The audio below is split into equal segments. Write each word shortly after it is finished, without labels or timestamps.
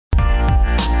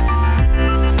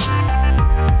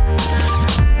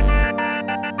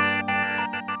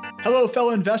Hello, fellow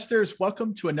investors.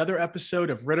 Welcome to another episode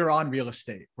of Ritter On Real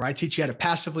Estate, where I teach you how to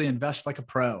passively invest like a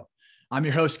pro. I'm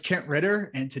your host, Kent Ritter,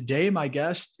 and today my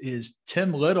guest is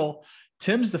Tim Little.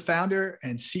 Tim's the founder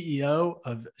and CEO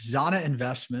of ZANA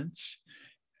Investments,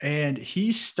 and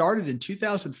he started in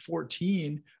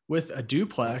 2014 with a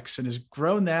duplex and has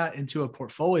grown that into a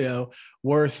portfolio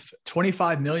worth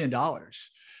 $25 million.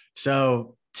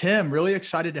 So, Tim, really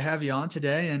excited to have you on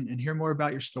today and hear more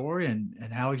about your story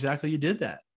and how exactly you did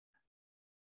that.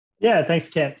 Yeah, thanks,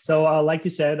 Kent. So like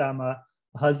you said, I'm a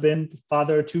husband,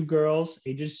 father of two girls,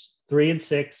 ages 3 and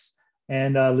 6,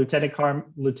 and lieutenant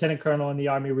colonel in the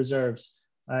Army Reserves,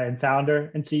 and founder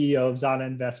and CEO of ZANA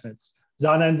Investments.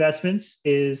 ZANA Investments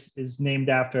is named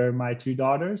after my two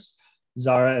daughters,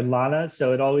 Zara and Lana,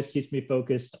 so it always keeps me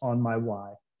focused on my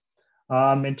why.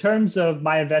 In terms of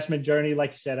my investment journey, like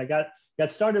you said, I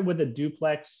got started with a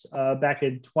duplex back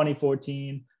in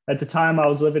 2014. At the time, I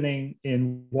was living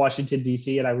in Washington,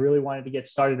 D.C., and I really wanted to get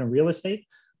started in real estate,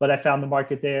 but I found the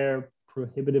market there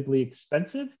prohibitively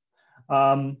expensive.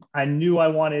 I knew I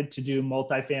wanted to do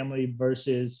multifamily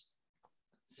versus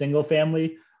single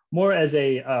family, more as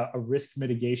a risk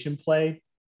mitigation play.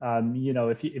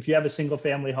 If you have a single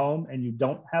family home and you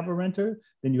don't have a renter,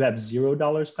 then you have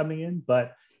 $0 coming in.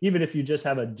 But even if you just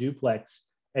have a duplex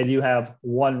and you have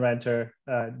one renter,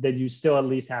 then you still at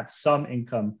least have some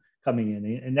income coming in.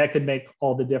 And that could make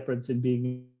all the difference in being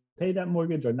able to pay that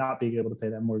mortgage or not being able to pay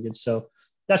that mortgage. So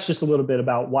that's just a little bit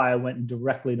about why I went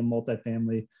directly to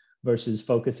multifamily versus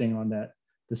focusing on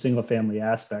the single family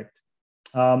aspect.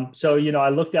 I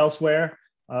looked elsewhere,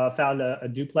 found a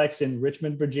duplex in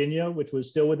Richmond, Virginia, which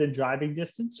was still within driving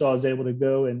distance. So I was able to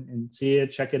go and see it,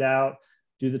 check it out,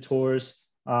 do the tours,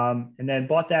 and then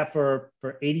bought that for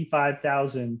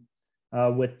 $85,000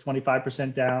 with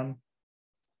 25% down.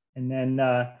 And then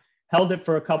held it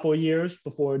for a couple of years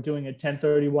before doing a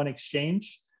 1031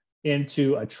 exchange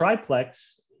into a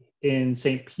triplex in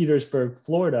St. Petersburg,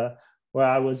 Florida, where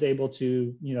I was able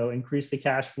to, increase the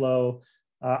cash flow,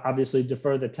 obviously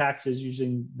defer the taxes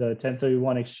using the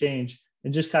 1031 exchange,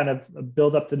 and just kind of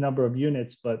build up the number of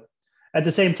units. But at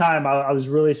the same time, I was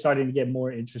really starting to get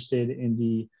more interested in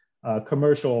the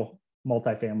commercial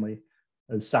multifamily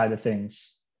side of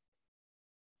things.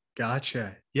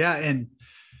 Gotcha. Yeah. And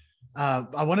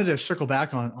I wanted to circle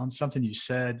back on something you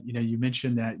said. You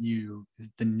mentioned that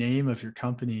the name of your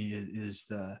company is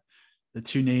the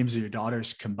two names of your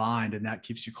daughters combined, and that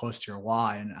keeps you close to your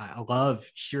why. And I love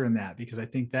hearing that, because I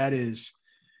think that is,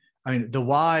 the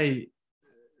why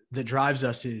that drives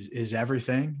us is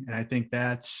everything. And I think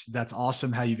that's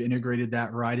awesome how you've integrated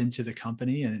that right into the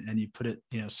company and you put it,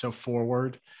 so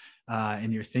forward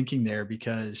in your thinking there,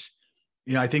 because,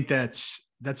 I think that's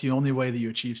the only way that you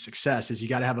achieve success is you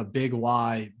got to have a big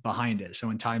why behind it. So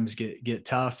when times get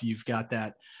tough, you've got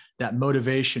that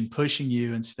motivation pushing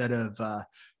you instead of,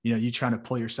 you trying to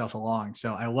pull yourself along.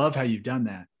 So I love how you've done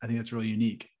that. I think that's really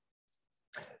unique.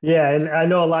 Yeah. And I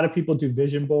know a lot of people do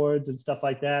vision boards and stuff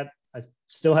like that. I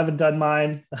still haven't done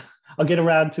mine. I'll get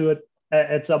around to it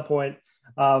at some point.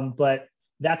 But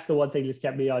that's the one thing that's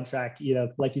kept me on track.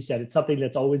 Like you said, it's something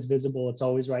that's always visible. It's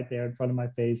always right there in front of my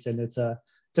face. And it's a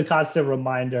constant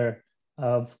reminder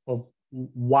of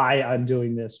why I'm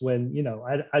doing this when,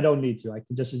 I don't need to. I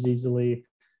can just as easily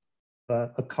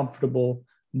a comfortable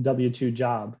W-2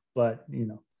 job, but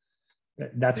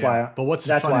that's why. But what's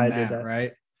the fun in that,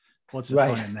 right? What's the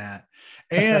fun in that?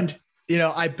 And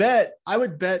I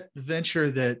would venture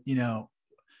that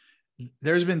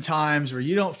there's been times where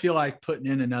you don't feel like putting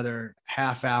in another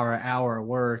hour of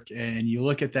work, and you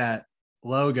look at that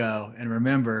logo and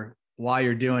remember why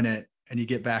you're doing it, and you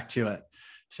get back to it.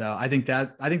 So I think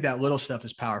that little stuff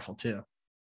is powerful too.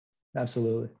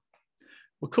 Absolutely.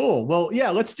 Well, cool. Well, yeah,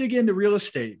 let's dig into real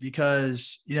estate,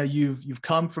 because, you've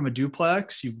come from a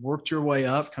duplex, you've worked your way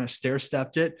up, kind of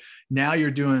stair-stepped it. Now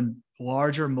you're doing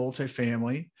larger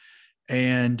multifamily.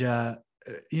 And,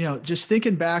 just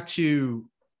thinking back to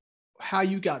how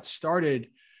you got started,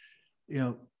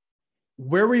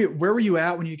 where were you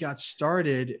at when you got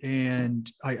started?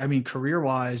 And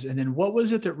career-wise, and then what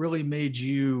was it that really made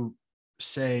you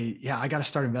say, yeah, I got to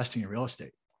start investing in real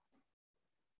estate?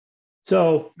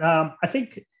 So I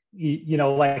think,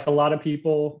 like a lot of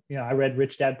people, I read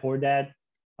Rich Dad, Poor Dad,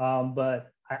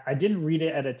 but I didn't read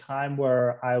it at a time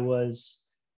where I was,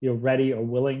 ready or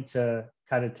willing to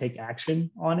kind of take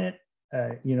action on it.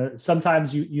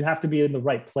 Sometimes you have to be in the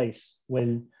right place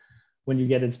when you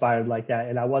get inspired like that.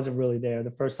 And I wasn't really there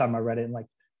the first time I read it,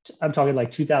 I'm talking like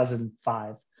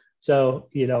 2005. So,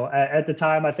 at the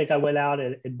time, I think I went out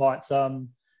and bought some,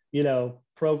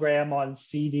 program on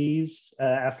CDs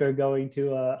after going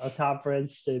to a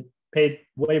conference. paid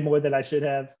way more than I should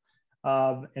have.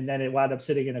 And then it wound up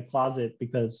sitting in a closet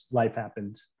because life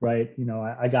happened, right?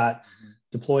 I got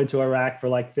deployed to Iraq for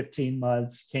like 15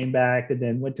 months, came back, and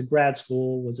then went to grad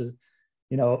school, was a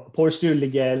poor student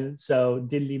again. So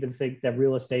didn't even think that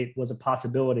real estate was a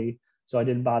possibility. So I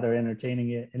didn't bother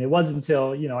entertaining it. And it wasn't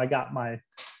until, I got my,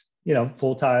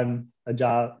 full-time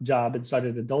job and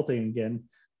started adulting again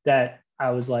that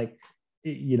I was like,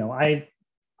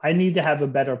 I need to have a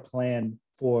better plan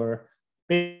for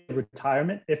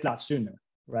retirement, if not sooner,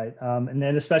 right? And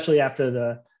then especially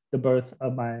after the birth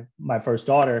of my first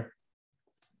daughter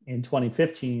in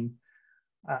 2015,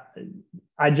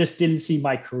 I just didn't see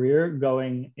my career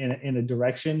going in a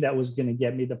direction that was going to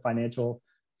get me the financial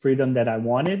freedom that I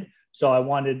wanted. So I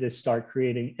wanted to start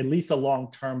creating at least a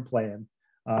long-term plan.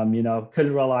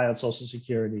 Couldn't rely on Social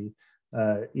Security.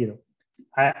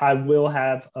 I will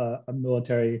have a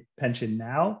military pension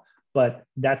now, but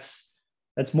that's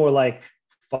more like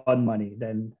fun money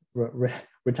than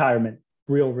retirement,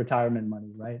 real retirement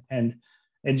money, right? And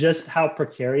just how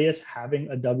precarious having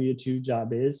a W-2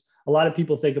 job is. A lot of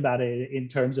people think about it in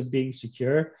terms of being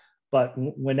secure, but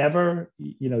whenever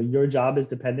your job is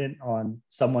dependent on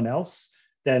someone else,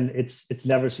 then it's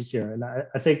never secure. And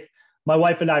I think my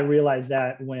wife and I realized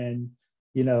that when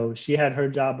she had her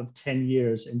job of 10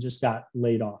 years and just got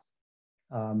laid off,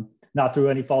 not through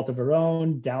any fault of her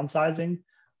own, downsizing,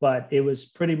 but it was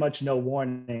pretty much no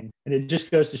warning. And it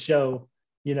just goes to show,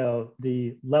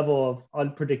 the level of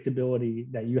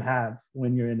unpredictability that you have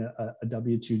when you're in a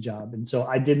W-2 job. And so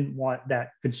I didn't want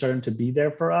that concern to be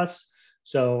there for us.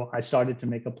 So I started to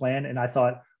make a plan, and I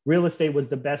thought real estate was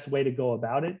the best way to go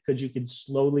about it because you can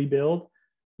slowly build.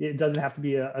 It doesn't have to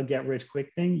be a get rich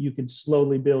quick thing. You can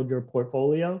slowly build your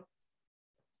portfolio.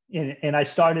 And I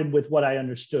started with what I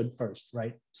understood first,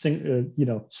 right?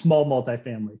 Small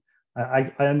multifamily.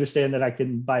 I understand that I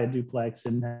can buy a duplex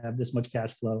and have this much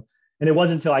cash flow. And it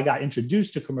wasn't until I got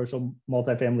introduced to commercial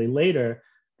multifamily later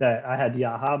that I had the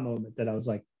aha moment that I was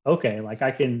like, okay, like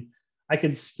I can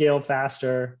scale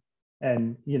faster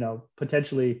and,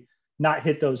 potentially not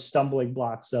hit those stumbling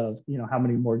blocks of, how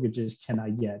many mortgages can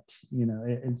I get,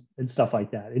 and stuff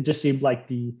like that. It just seemed like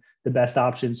the best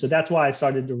option. So that's why I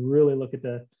started to really look at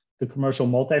the commercial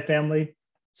multifamily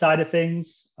side of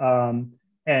things,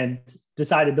 and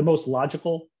decided the most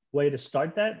logical way to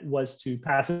start that was to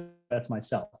passive invest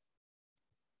myself,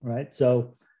 right?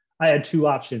 So I had two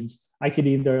options. I could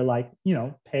either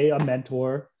pay a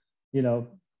mentor,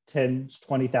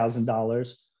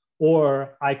 $10,000-$20,000,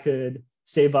 or I could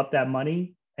save up that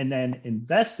money and then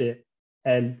invest it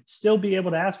and still be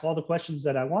able to ask all the questions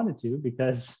that I wanted to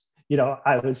because,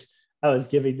 I was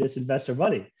giving this investor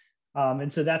money.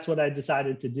 And so that's what I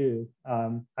decided to do.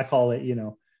 I call it,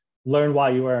 learn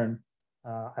while you earn.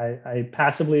 I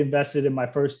passively invested in my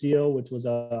first deal, which was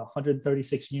a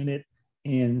 136 unit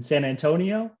in San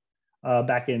Antonio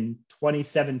back in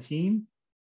 2017.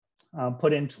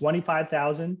 Put in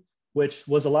 25,000, which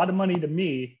was a lot of money to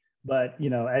me. But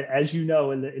as you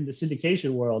know, in the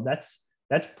syndication world, that's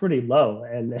pretty low,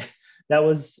 and that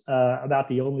was about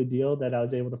the only deal that I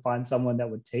was able to find someone that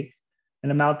would take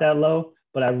an amount that low.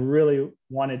 But I really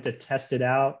wanted to test it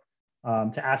out,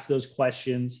 to ask those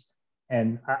questions.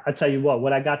 And I tell you what,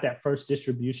 when I got that first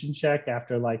distribution check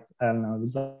after I don't know, it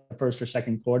was the first or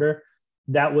second quarter,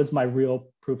 that was my real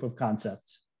proof of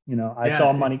concept. I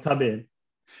saw money come in.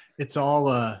 It's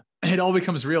all it all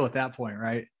becomes real at that point,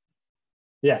 right?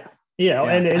 Yeah.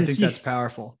 And I think that's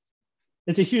powerful.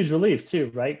 It's a huge relief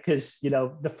too, right? Because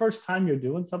the first time you're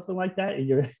doing something like that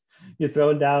and you're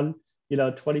throwing down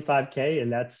 25K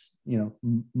and that's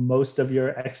most of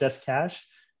your excess cash,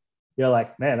 you're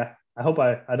like, man, I hope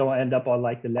I don't end up on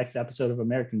the next episode of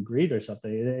American Greed or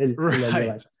something.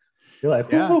 Right. You're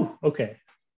like, whoo, okay.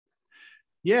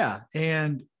 Yeah.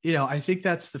 And I think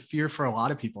that's the fear for a lot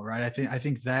of people, right? I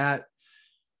think that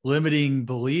limiting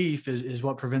belief is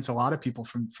what prevents a lot of people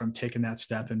from taking that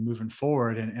step and moving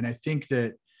forward. And I think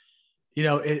that,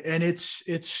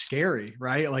 it's scary,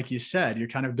 right? Like you said, you're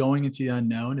kind of going into the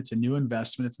unknown. It's a new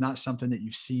investment. It's not something that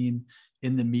you've seen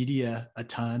in the media a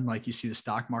ton. Like you see the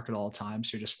stock market all the time.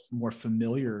 So you're just more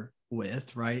familiar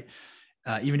with, right?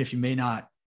 Even if you may not,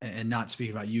 and not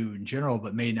speaking about you in general,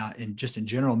 but may not, and just in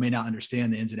general, may not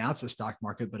understand the ins and outs of the stock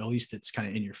market, but at least it's kind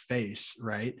of in your face,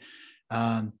 right?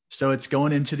 So it's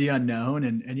going into the unknown.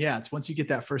 And yeah, it's once you get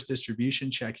that first distribution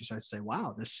check, you start to say,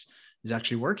 wow, this is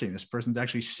actually working. This person's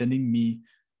actually sending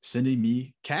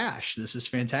me cash. This is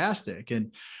fantastic.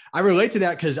 And I relate to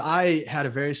that because I had a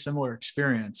very similar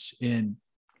experience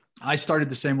I started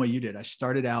the same way you did. I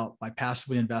started out by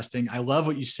passively investing. I love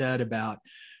what you said about,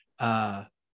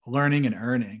 learning and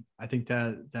earning. I think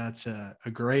that that's a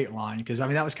great line, because I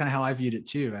mean, that was kind of how I viewed it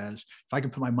too, as if I can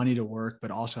put my money to work,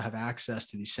 but also have access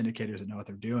to these syndicators that know what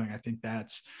they're doing. I think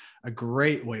that's a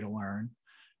great way to learn.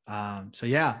 So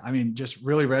yeah, I mean, just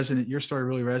really resonate. Your story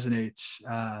really resonates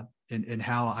in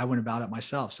how I went about it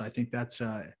myself. So I think that's,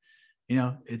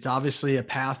 it's obviously a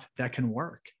path that can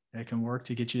work. That can work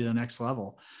to get you to the next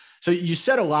level. So you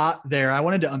said a lot there. I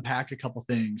wanted to unpack a couple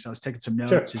things. I was taking some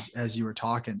notes as you were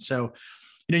talking. So,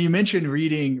 you mentioned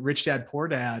reading Rich Dad, Poor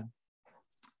Dad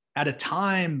at a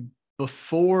time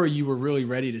before you were really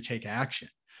ready to take action,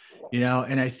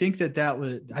 and I think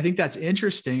I think that's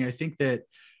interesting. I think that,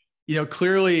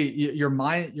 clearly your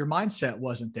mindset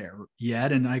wasn't there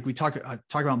yet. And like we talk about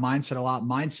mindset a lot.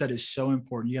 Mindset is so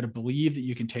important. You got to believe that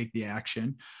you can take the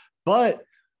action, but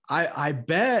I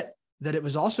bet that it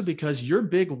was also because your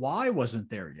big why wasn't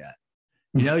there yet.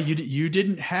 You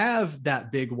didn't have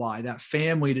that big why, that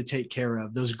family to take care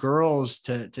of, those girls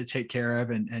to take care of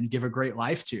and give a great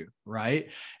life to. Right.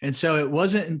 And so it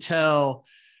wasn't until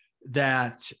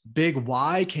that big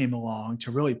why came along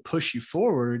to really push you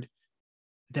forward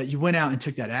that you went out and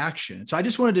took that action. So I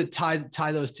just wanted to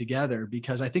tie those together,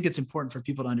 because I think it's important for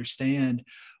people to understand.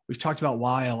 We've talked about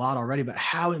why a lot already, but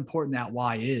how important that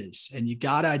why is. And you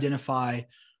got to identify,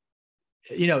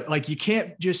 like you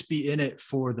can't just be in it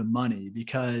for the money,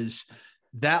 because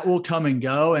that will come and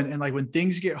go. And like when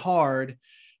things get hard,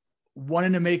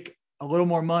 wanting to make a little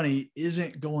more money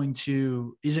isn't going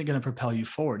to propel you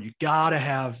forward. You got to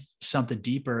have something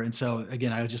deeper. And so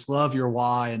again, I just love your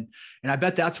why. And I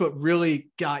bet that's what really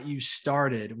got you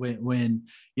started when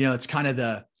it's kind of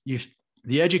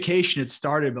the education had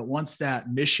started, but once that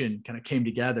mission kind of came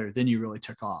together, then you really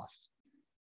took off.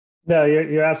 No,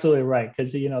 you're absolutely right.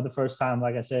 Because, the first time,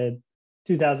 like I said,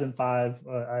 2005,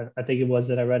 I think it was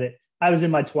that I read it, I was in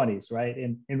my 20s. Right.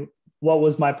 And what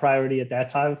was my priority at that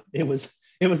time? It was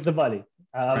the money.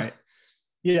 Right.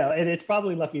 And it's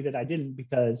probably lucky that I didn't,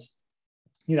 because,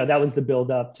 that was the build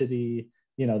up to the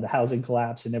housing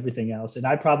collapse and everything else. And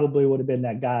I probably would have been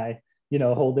that guy,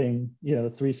 holding,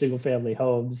 3 single family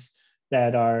homes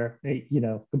that are,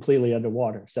 completely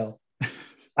underwater. So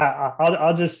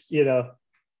I'll just,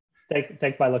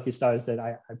 thank my lucky stars that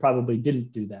I probably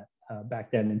didn't do that back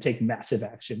then and take massive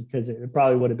action, because it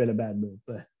probably would have been a bad move.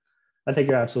 But I think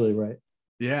you're absolutely right.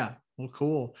 Yeah. Well,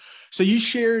 cool. So you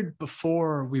shared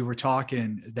before we were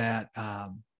talking that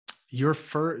your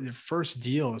first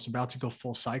deal is about to go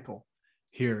full cycle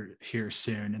here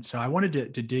soon. And so I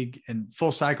wanted to dig in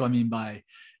full cycle. I mean, by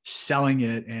selling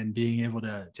it and being able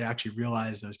to actually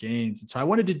realize those gains. And so I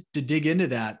wanted to dig into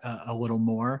that a little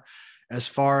more, as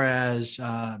far as,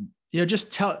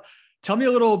 just tell me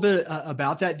a little bit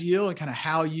about that deal and kind of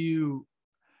how you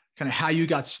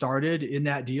got started in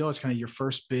that deal. It's kind of your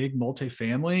first big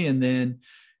multifamily. And then,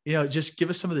 just give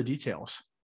us some of the details.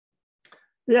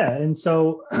 Yeah. And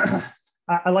so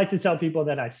I like to tell people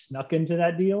that I snuck into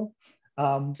that deal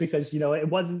because, it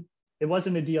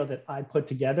wasn't a deal that I put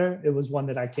together. It was one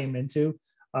that I came into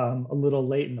a little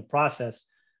late in the process.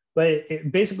 But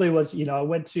it basically was, I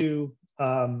went to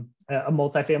a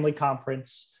multifamily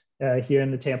conference here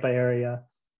in the Tampa area,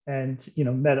 and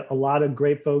met a lot of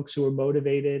great folks who were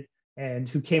motivated and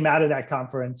who came out of that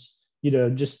conference,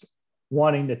 just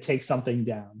wanting to take something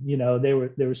down. They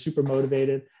were super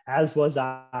motivated, as was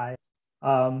I.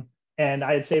 And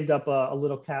I had saved up a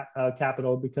little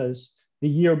capital, because the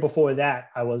year before that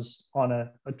I was on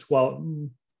a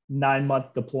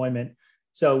 9-month deployment,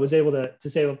 so I was able to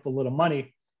save up a little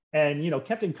money, and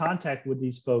kept in contact with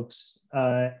these folks,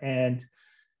 and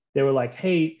they were like,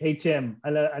 hey Tim, I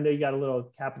know you got a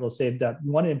little capital saved up.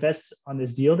 You want to invest on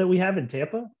this deal that we have in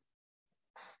Tampa?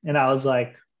 And I was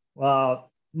like,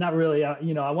 well, not really.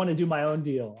 I want to do my own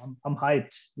deal. I'm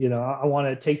hyped. I want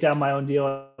to take down my own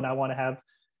deal, and I want to have,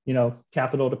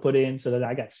 capital to put in so that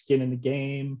I got skin in the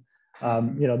game,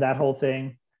 that whole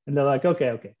thing. And they're like,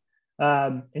 okay.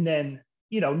 And then,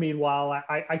 meanwhile,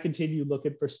 I continued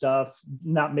looking for stuff,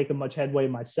 not making much headway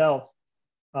myself.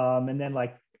 And then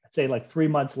I'd say 3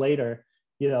 months later,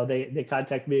 they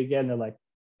contact me again. They're like,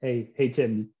 hey,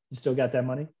 Tim, you still got that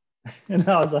money? And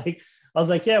I was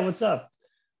like, yeah, what's up?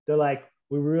 They're like,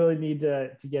 we really need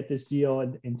to get this deal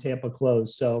in Tampa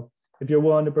closed. So if you're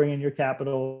willing to bring in your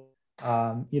capital,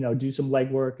 do some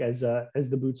legwork as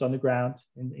the boots on the ground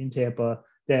in Tampa,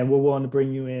 then we're willing to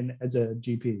bring you in as a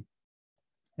GP.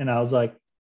 And I was like,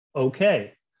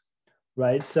 okay,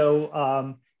 right.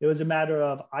 So it was a matter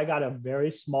of, I got a very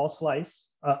small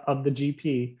slice of the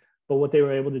GP, but what they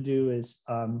were able to do is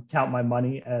count my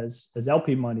money as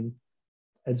LP money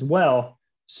as well.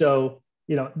 So,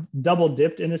 double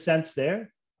dipped in a sense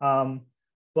there.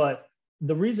 But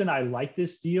the reason I like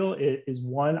this deal is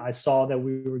one, I saw that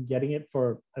we were getting it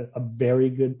for a very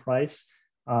good price.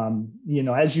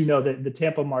 As you know, the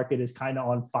Tampa market is kind of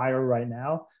on fire right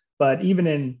now, but even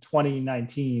in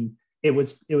 2019, it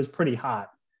was pretty hot.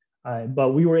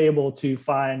 But we were able to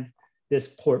find this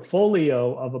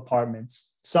portfolio of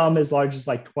apartments, some as large as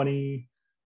like 20,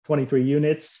 23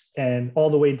 units, and all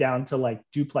the way down to like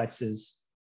duplexes.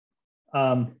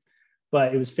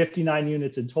 But it was 59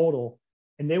 units in total,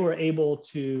 and they were able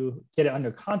to get it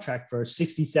under contract for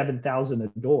 $67,000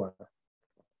 a door,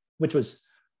 which was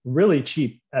really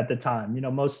cheap at the time.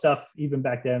 Most stuff even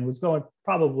back then was going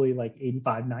probably like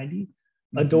 85, 90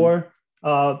 a door.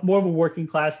 More of a working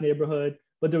class neighborhood,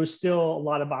 but there was still a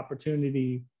lot of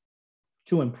opportunity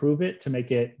to improve it, to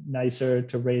make it nicer,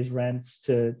 to raise rents,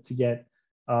 to get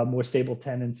more stable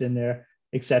tenants in there,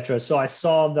 et cetera. So I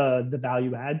saw the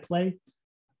value add play.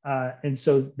 And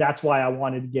so that's why I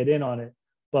wanted to get in on it.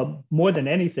 But more than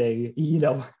anything,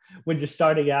 when you're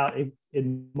starting out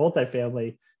in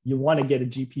multifamily, you want to get a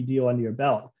GP deal under your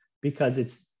belt because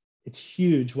it's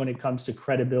huge when it comes to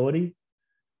credibility.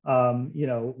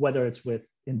 Whether it's with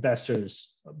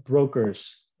investors,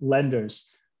 brokers,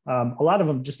 lenders, a lot of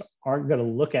them just aren't going to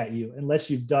look at you unless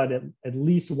you've done at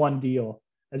least one deal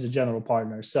as a general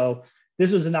partner. So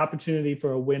this was an opportunity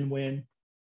for a win-win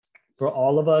for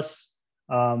all of us.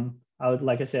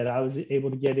 Like I said, I was able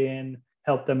to get in,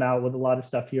 help them out with a lot of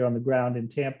stuff here on the ground in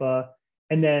Tampa.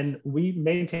 And then we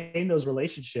maintained those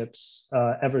relationships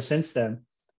ever since then.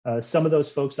 Some of those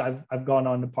folks I've gone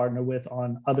on to partner with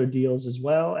on other deals as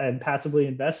well and passively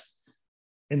invest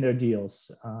in their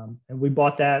deals. And we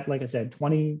bought that, like I said,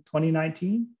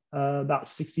 2019, about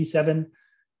 $67,000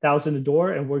 a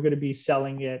door. And we're going to be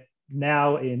selling it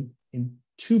now in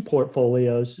two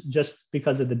portfolios just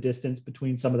because of the distance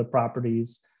between some of the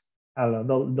properties. I don't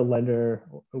know, the lender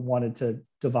wanted to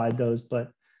divide those,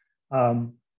 but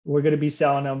we're going to be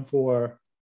selling them for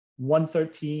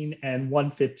 $113 and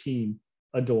 $115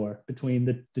 a door between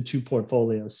the two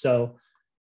portfolios. So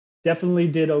definitely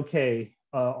did okay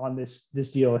on this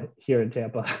deal here in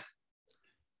Tampa.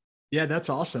 Yeah, that's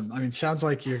awesome. I mean, sounds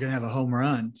like you're going to have a home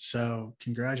run. So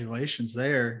congratulations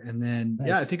there. And then, Nice.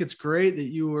 Yeah, I think it's great that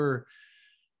you were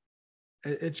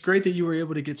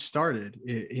able to get started,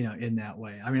 in that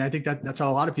way. I mean, I think that's how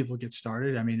a lot of people get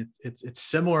started. I mean, it's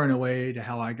similar in a way to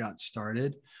how I got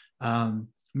started,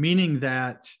 meaning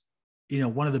that,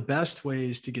 one of the best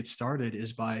ways to get started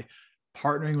is by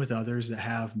partnering with others that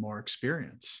have more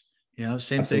experience.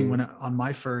 Same thing when on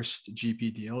my first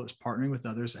GP deal, it was partnering with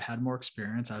others that had more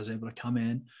experience. I was able to come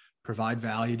in, provide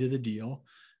value to the deal.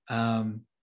 But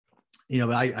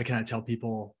I kind of tell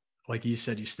people, like you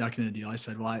said, you stuck in a deal. I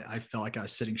said, well, I felt like I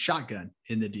was sitting shotgun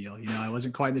in the deal. I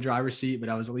wasn't quite in the driver's seat, but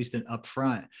I was at least up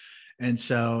front. And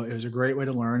so it was a great way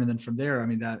to learn. And then from there, I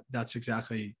mean, that's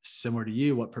exactly similar to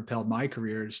you, what propelled my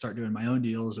career to start doing my own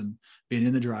deals and being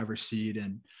in the driver's seat,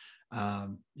 and,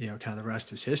 kind of the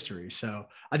rest is history. So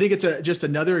I think it's just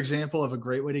another example of a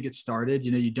great way to get started.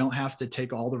 You don't have to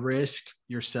take all the risk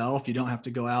yourself. You don't have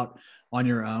to go out on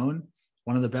your own.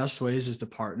 One of the best ways is to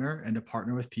partner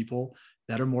with people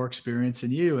that are more experienced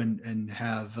than you and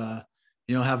have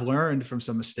learned from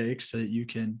some mistakes so that you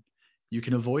can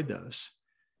avoid those.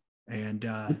 And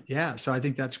so I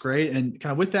think that's great. And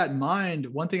kind of with that in mind,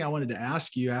 one thing I wanted to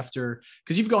ask you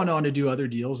because you've gone on to do other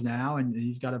deals now and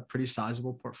you've got a pretty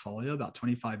sizable portfolio, about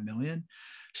 25 million.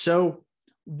 So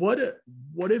what do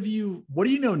you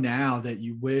know now that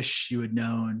you wish you had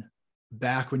known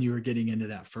back when you were getting into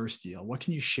that first deal? What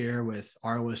can you share with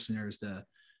our listeners to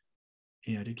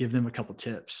give them a couple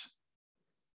tips?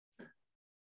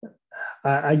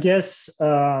 I guess,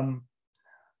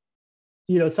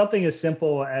 something as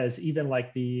simple as even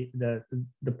like the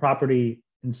property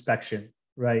inspection,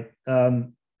 right?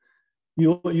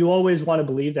 You always want to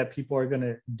believe that people are going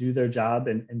to do their job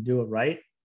and do it right.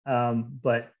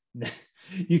 But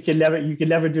you can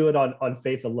never do it on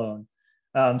faith alone.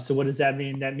 So what does that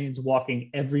mean? That means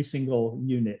walking every single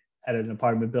unit at an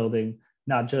apartment building,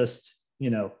 not just,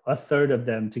 a third of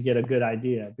them to get a good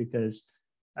idea, because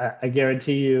I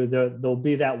guarantee you there'll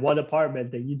be that one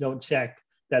apartment that you don't check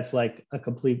that's like a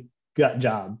complete gut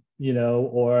job,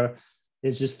 or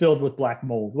is just filled with black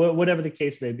mold, whatever the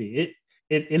case may be.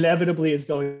 It inevitably is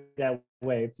going that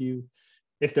way.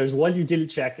 If there's one you didn't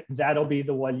check, that'll be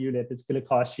the one unit that's going to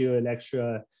cost you an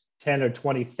extra $10,000 or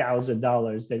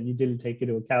 $20,000 that you didn't take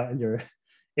into account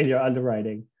in your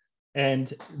underwriting.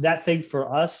 And that thing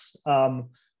for us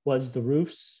was the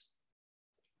roofs.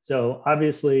 So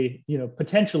obviously,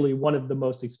 potentially one of the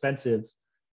most expensive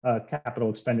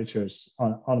capital expenditures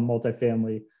on a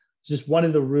multifamily. Just one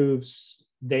of the roofs,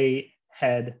 they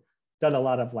had done a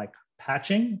lot of like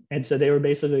patching. And so they were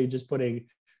basically just putting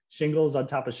shingles on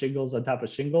top of shingles on top of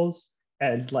shingles.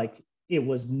 And like, it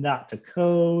was not to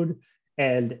code,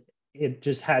 and it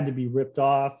just had to be ripped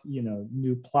off,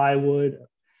 new plywood.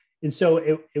 And so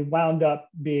it wound up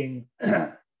being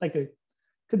like a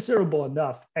considerable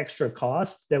enough extra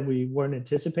cost that we weren't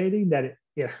anticipating that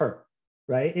it hurt,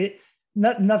 right?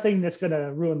 Nothing that's going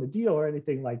to ruin the deal or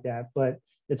anything like that, but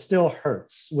it still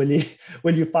hurts when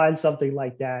you find something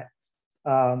like that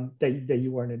that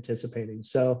you weren't anticipating.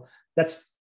 So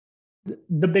that's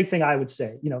the big thing I would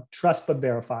say. Trust but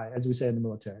verify, as we say in the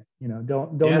military.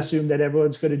 Don't assume that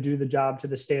everyone's going to do the job to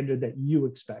the standard that you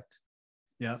expect.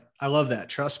 Yeah, I love that.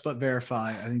 Trust but verify.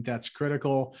 I think that's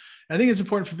critical. I think it's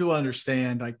important for people to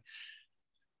understand, like,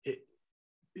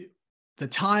 the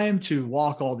time to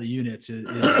walk all the units is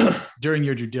during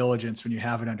your due diligence when you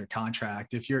have it under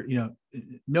contract. If you're,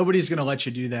 nobody's going to let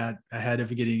you do that ahead of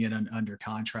getting it under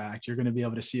contract. You're going to be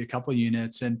able to see a couple of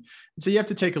units. And so you have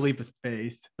to take a leap of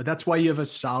faith, but that's why you have a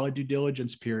solid due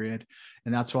diligence period.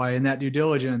 And that's why in that due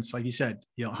diligence, like you said,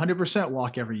 100%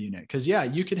 walk every unit. Cause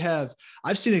you could have,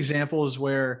 I've seen examples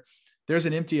where there's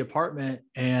an empty apartment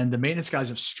and the maintenance guys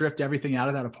have stripped everything out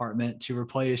of that apartment to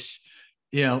replace,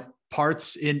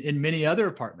 parts in many other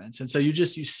apartments. And so you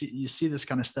see this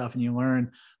kind of stuff, and you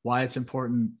learn why it's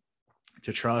important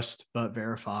to trust but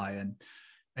verify,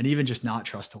 and even just not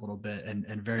trust a little bit and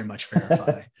very much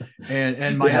verify.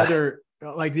 and my other,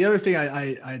 like, the other thing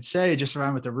I'd say, just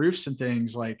around with the roofs and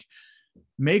things, like,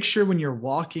 make sure when you're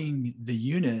walking the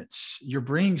units, you're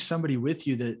bringing somebody with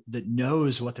you that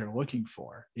knows what they're looking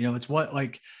for. It's what,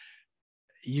 like,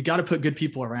 you got to put good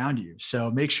people around you. So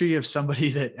make sure you have somebody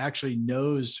that actually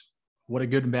knows what a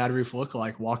good and bad roof look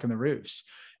like walking the roofs.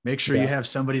 Make sure you have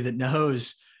somebody that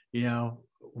knows,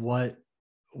 what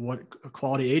a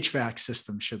quality HVAC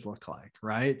system should look like.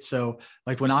 Right. So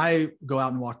like, when I go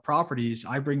out and walk properties,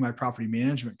 I bring my property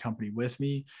management company with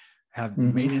me, have the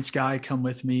maintenance guy come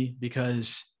with me,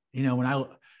 because, when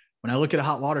I look at a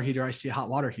hot water heater, I see a hot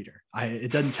water heater.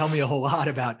 It doesn't tell me a whole lot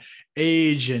about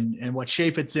age and what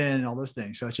shape it's in and all those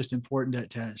things. So it's just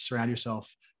important to surround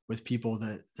yourself with people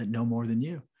that know more than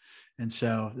you. And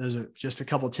so those are just a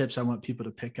couple of tips I want people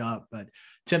to pick up. But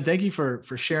Tim, thank you for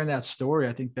sharing that story.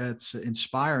 I think that's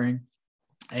inspiring.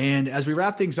 And as we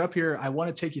wrap things up here, I want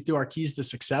to take you through our keys to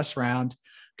success round.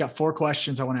 I've got 4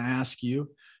 questions I want to ask you.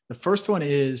 The first one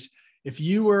is, if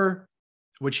you were,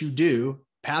 what you do,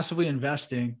 passively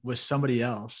investing with somebody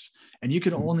else, and you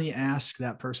could only ask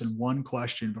that person one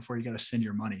question before you got to send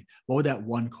your money, what would that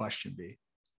one question be?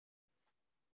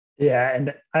 Yeah,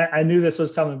 and I knew this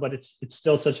was coming, but it's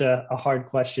still such a hard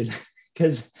question,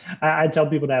 because I tell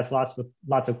people to ask lots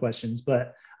of questions.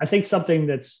 But I think something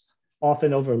that's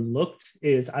often overlooked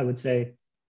is, I would say,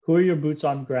 who are your boots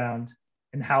on ground,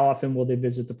 and how often will they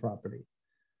visit the property?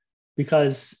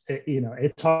 Because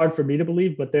it's hard for me to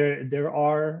believe, but there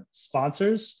are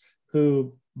sponsors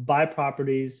who buy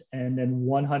properties and then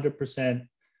 100%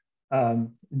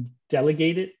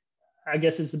 delegate it, I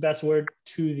guess is the best word,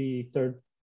 to the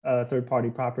third party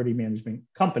property management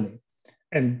company.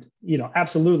 And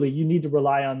absolutely, you need to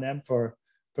rely on them for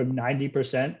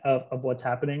 90% of what's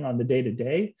happening on the day to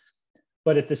day.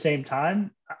 But at the same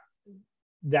time,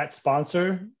 that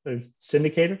sponsor or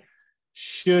syndicator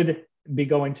should be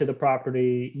going to the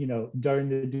property, during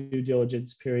the due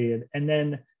diligence period, and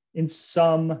then in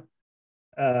some,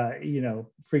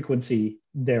 frequency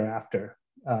thereafter,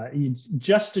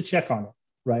 just to check on it,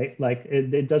 right? Like,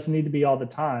 it doesn't need to be all the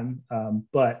time,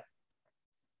 but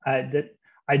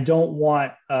I don't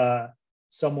want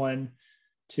someone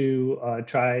to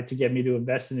try to get me to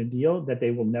invest in a deal that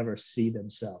they will never see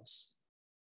themselves.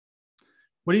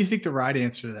 What do you think the right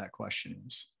answer to that question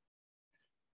is?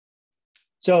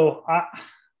 So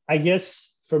I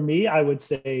guess for me, I would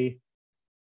say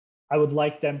I would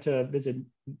like them to visit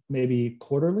maybe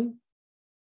quarterly,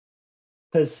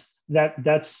 because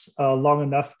that's a long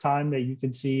enough time that you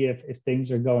can see if things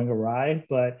are going awry,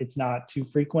 but it's not too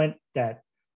frequent that,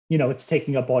 it's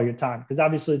taking up all your time. Because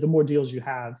obviously the more deals you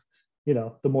have,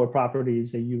 the more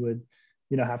properties that you would,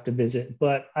 have to visit.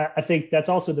 But I think that's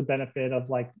also the benefit of,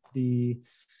 like, the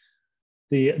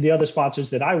other sponsors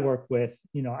that I work with.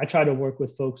 I try to work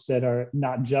with folks that are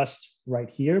not just right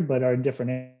here, but are in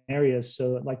different areas.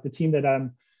 So like the team that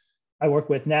I work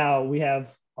with now, we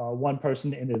have one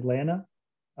person in Atlanta,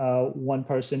 one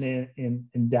person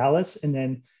in Dallas, and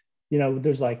then,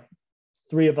 there's like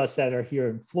 3 of us that are here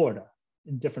in Florida,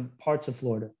 in different parts of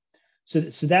Florida. So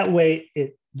that way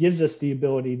it gives us the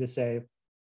ability to say,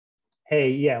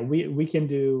 hey, yeah, we can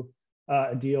do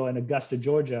a deal in Augusta,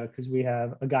 Georgia, because we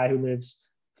have a guy who lives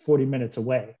 40 minutes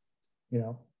away,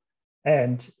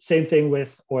 And same thing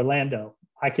with Orlando.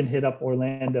 I can hit up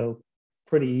Orlando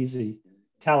pretty easy.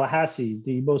 Tallahassee,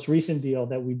 the most recent deal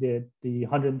that we did, the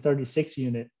 136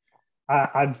 unit,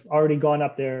 I've already gone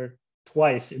up there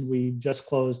twice, and we just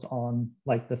closed on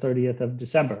like the 30th of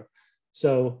December.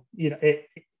 So,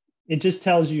 it just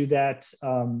tells you that,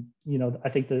 I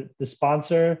think the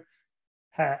sponsor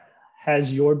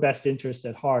has your best interest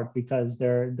at heart, because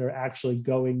they're actually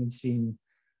going and seeing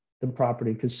the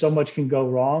property, because so much can go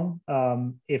wrong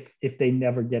if they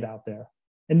never get out there.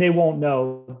 And they won't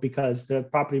know, because the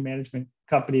property management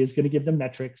company is going to give them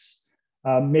metrics,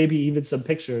 maybe even some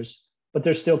pictures, but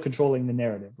they're still controlling the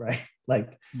narrative, right?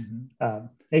 Like,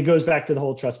 it goes back to the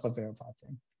whole trust but verify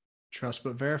thing. Trust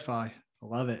but verify. I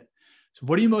love it. So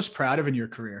what are you most proud of in your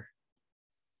career?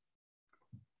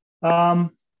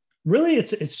 Really,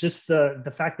 it's just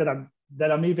the fact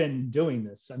that I'm even doing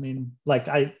this. I mean, like,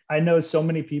 I know so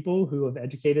many people who have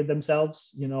educated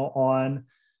themselves, on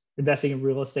investing in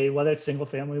real estate, whether it's single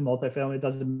family, multifamily, it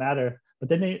doesn't matter. But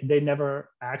then they never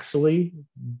actually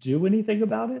do anything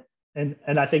about it. And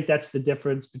I think that's the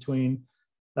difference between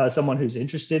someone who's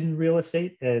interested in real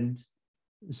estate and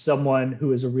someone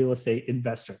who is a real estate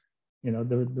investor.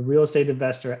 The real estate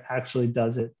investor actually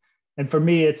does it. And for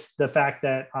me, it's the fact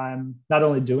that I'm not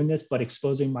only doing this, but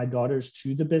exposing my daughters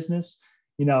to the business.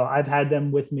 I've had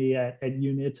them with me at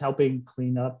units helping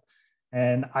clean up.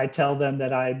 And I tell them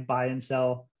that I buy and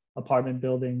sell apartment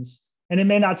buildings. And it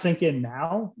may not sink in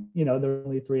now, they're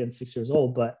only 3 and 6 years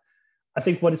old, but I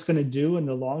think what it's going to do in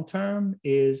the long term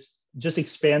is just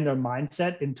expand their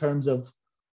mindset in terms of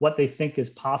what they think is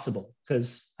possible.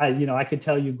 Because I could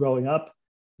tell you, growing up,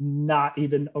 not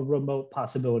even a remote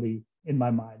possibility in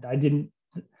my mind.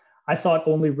 I thought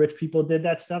only rich people did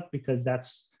that stuff, because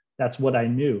that's what I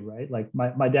knew, right? Like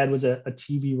my dad was a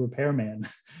TV repairman,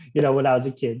 when I was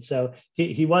a kid. So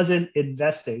he wasn't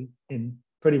investing in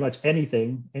pretty much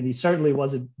anything, and he certainly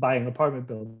wasn't buying apartment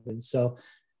buildings. So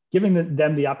giving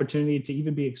them the opportunity to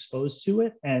even be exposed to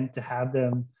it, and to have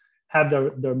them have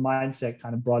their mindset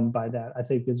kind of broadened by that, I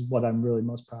think is what I'm really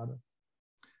most proud of.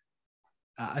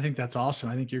 I think that's awesome.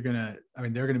 I think they're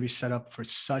going to be set up for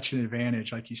such an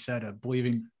advantage, like you said, of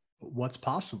believing what's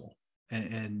possible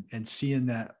and seeing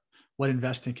that what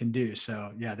investing can do.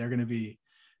 So yeah, they're going to be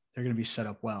set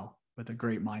up well with a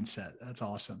great mindset. That's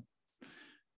awesome.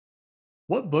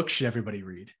 What book should everybody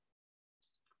read?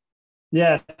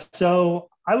 Yeah. So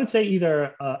I would say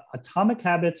either Atomic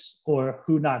Habits or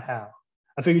Who Not How.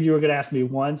 I figured you were going to ask me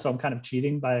one, so I'm kind of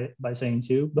cheating by saying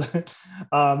two, but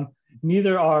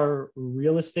neither are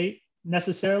real estate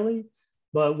necessarily,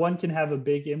 but one can have a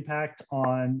big impact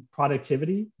on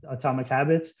productivity, Atomic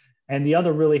Habits, and the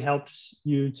other really helps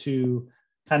you to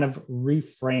kind of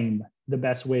reframe the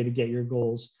best way to get your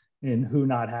goals in Who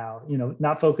Not How.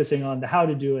 Not focusing on the how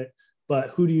to do it, but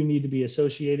who do you need to be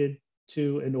associated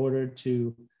to in order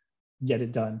to get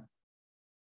it done.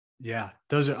 Yeah,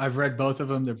 I've read both of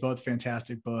them. They're both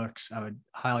fantastic books. I would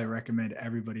highly recommend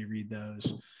everybody read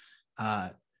those.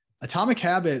 Atomic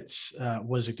Habits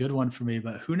was a good one for me,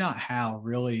 but Who Not How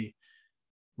really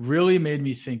made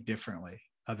me think differently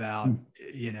about,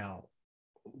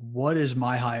 what is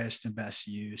my highest and best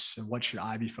use, and what should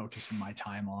I be focusing my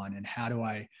time on, and how do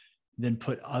I then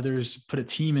put a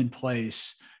team in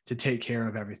place to take care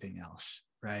of everything else.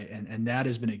 Right. And that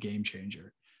has been a game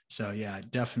changer. So yeah, I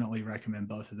definitely recommend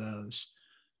both of those.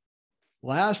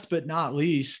 Last but not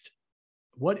least,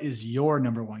 what is your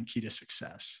number one key to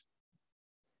success?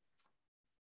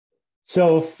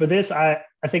 So for this, I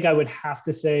think I would have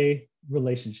to say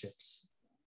relationships,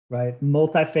 right?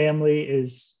 Multifamily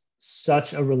is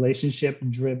such a relationship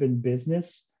driven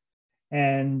business.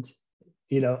 And,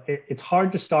 it's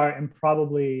hard to start and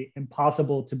probably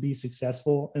impossible to be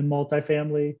successful in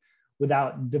multifamily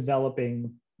without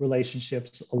developing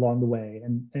relationships along the way.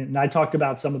 And I talked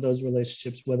about some of those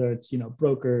relationships, whether it's,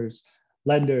 brokers,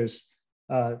 lenders,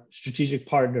 strategic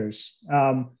partners.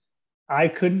 I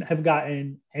couldn't have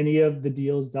gotten any of the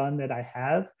deals done that I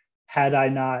have had I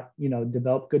not,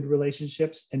 developed good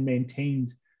relationships and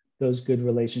maintained those good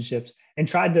relationships and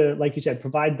tried to, like you said,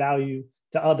 provide value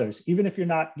to others, even if you're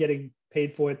not getting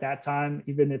paid for it that time,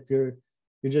 even if you're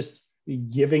just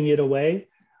giving it away,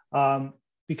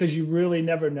 because you really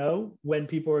never know when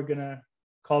people are gonna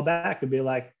call back and be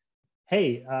like,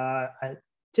 "Hey,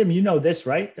 Tim, this,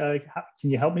 right? Can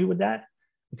you help me with that?"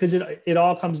 Because it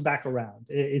all comes back around.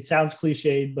 It sounds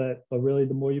cliched, but really,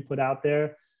 the more you put out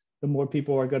there, the more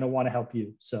people are going to want to help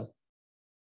you. So,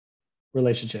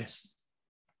 relationships.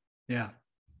 Yeah,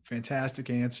 fantastic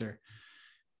answer.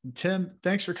 Tim,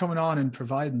 thanks for coming on and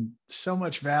providing so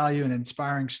much value and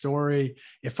inspiring story.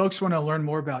 If folks want to learn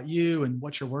more about you and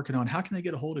what you're working on, how can they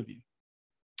get a hold of you?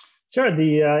 Sure.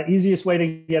 The easiest way to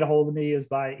get a hold of me is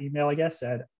by email, I guess,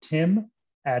 at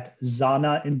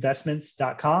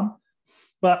tim@zanainvestments.com.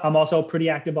 But I'm also pretty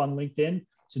active on LinkedIn,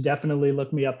 so definitely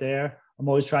look me up there. I'm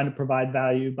always trying to provide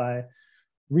value by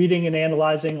reading and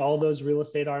analyzing all those real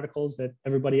estate articles that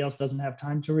everybody else doesn't have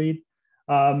time to read.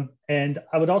 And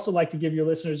I would also like to give your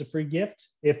listeners a free gift.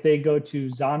 If they go to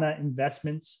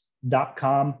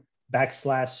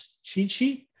zanainvestments.com/cheat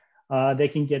sheet, they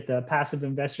can get the Passive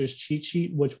Investors Cheat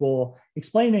Sheet, which will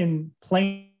explain in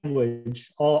plain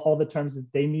language all the terms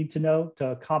that they need to know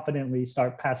to confidently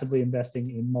start passively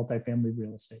investing in multifamily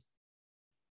real estate.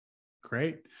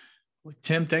 Great. Well,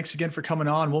 Tim, thanks again for coming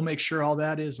on. We'll make sure all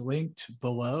that is linked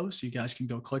below so you guys can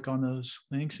go click on those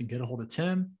links and get a hold of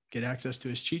Tim, get access to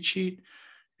his cheat sheet.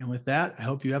 And with that, I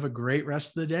hope you have a great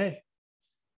rest of the day.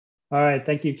 All right.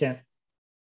 Thank you, Kent.